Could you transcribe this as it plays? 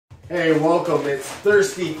Hey, welcome. It's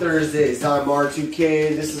Thirsty Thursdays. I'm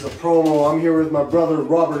R2K. This is a promo. I'm here with my brother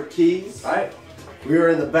Robert Keys. Hi. We are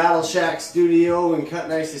in the Battle Shack studio in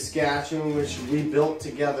Kootenai, Saskatchewan, which we built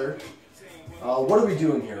together. What are we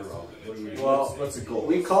doing here, Robert? Well, what's the goal?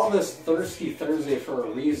 We call this Thirsty Thursday for a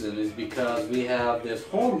reason, is because we have this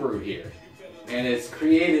homebrew here. And it's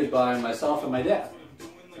created by myself and my dad.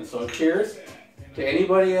 And so cheers to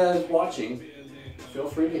anybody that's watching. Feel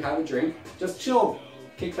free to have a drink. Just chill.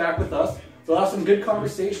 Kick back with us. We'll have some good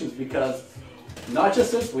conversations because not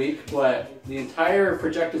just this week, but the entire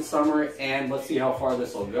projected summer, and let's see how far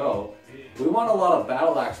this will go. We want a lot of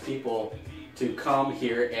Battle Axe people to come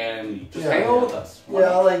here and just hang out with us.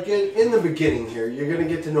 Like in the beginning here, you're going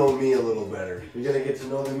to get to know me a little better. You're going to get to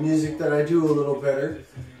know the music that I do a little better.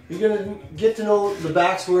 You're going to get to know the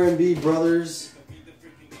Backsware MB brothers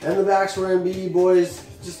and the Backsware MB boys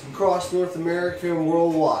just across North America and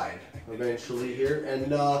worldwide. Eventually here, and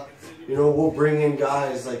you know, we'll bring in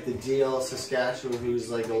guys like the DL Saskatchewan, who's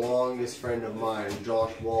like the longest friend of mine,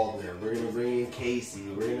 Josh Waldner. We're gonna bring in Casey.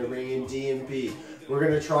 We're gonna bring in DMP. We're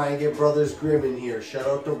gonna try and get Brothers Grimm in here. Shout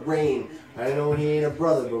out to Rain. I know he ain't a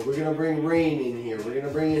brother, but we're gonna bring Rain in here. We're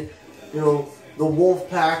gonna bring in, you know, the Wolf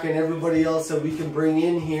Pack and everybody else that we can bring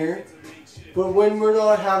in here. But when we're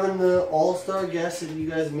not having the all-star guests that you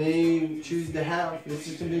guys may choose to have, it's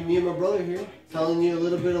just going to be me and my brother here telling you a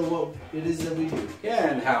little bit of what it is that we do. Yeah,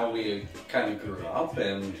 and how we kind of grew up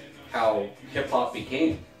and how hip-hop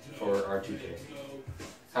became for R2K.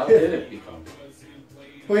 How did it become?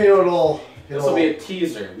 Well, you know, This will be a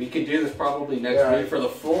teaser. We could do this probably next week for the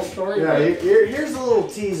full story. Yeah, here's a little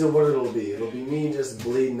tease of what it'll be. It'll be me just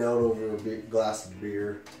bleeding out over a big glass of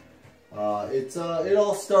beer. It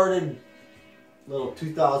all started... little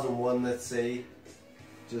 2001, let's say,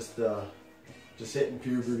 just hitting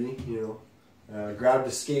puberty, you know. Grabbed a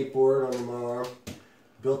skateboard under my arm,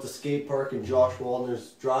 built a skate park in Josh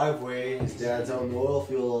Waldner's driveway. His dad's out in the oil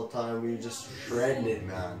field all the time. We were just shredding it,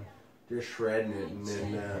 man, just shredding it. And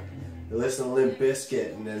then I listened to Limp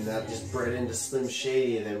Bizkit, and then that just bred into Slim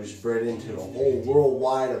Shady, and that was bred into a whole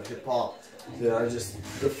worldwide of hip hop that I just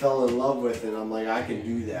fell in love with. And I'm like, I can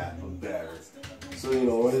do that, but better. So you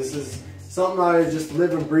know, this is something I just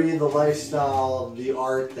live and breathe, the lifestyle, the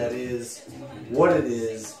art that is what it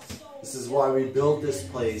is. This is why we built this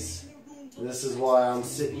place. And this is why I'm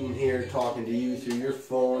sitting here talking to you through your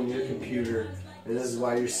phone, your computer. And this is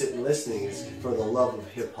why you're sitting listening, is for the love of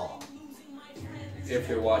hip hop. If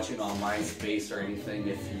you're watching on MySpace or anything,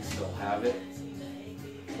 if you still have it.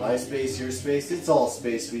 My space, your space, it's all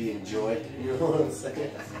space we enjoy. You know what I'm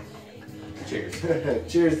saying? Cheers.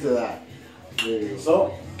 Cheers to that. There you go.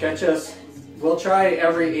 So, catch us. We'll try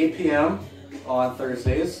every 8 p.m. on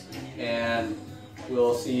Thursdays, and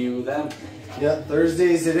we'll see you then. Yeah,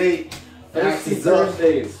 Thursdays at 8. Thirsty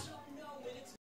Thursdays.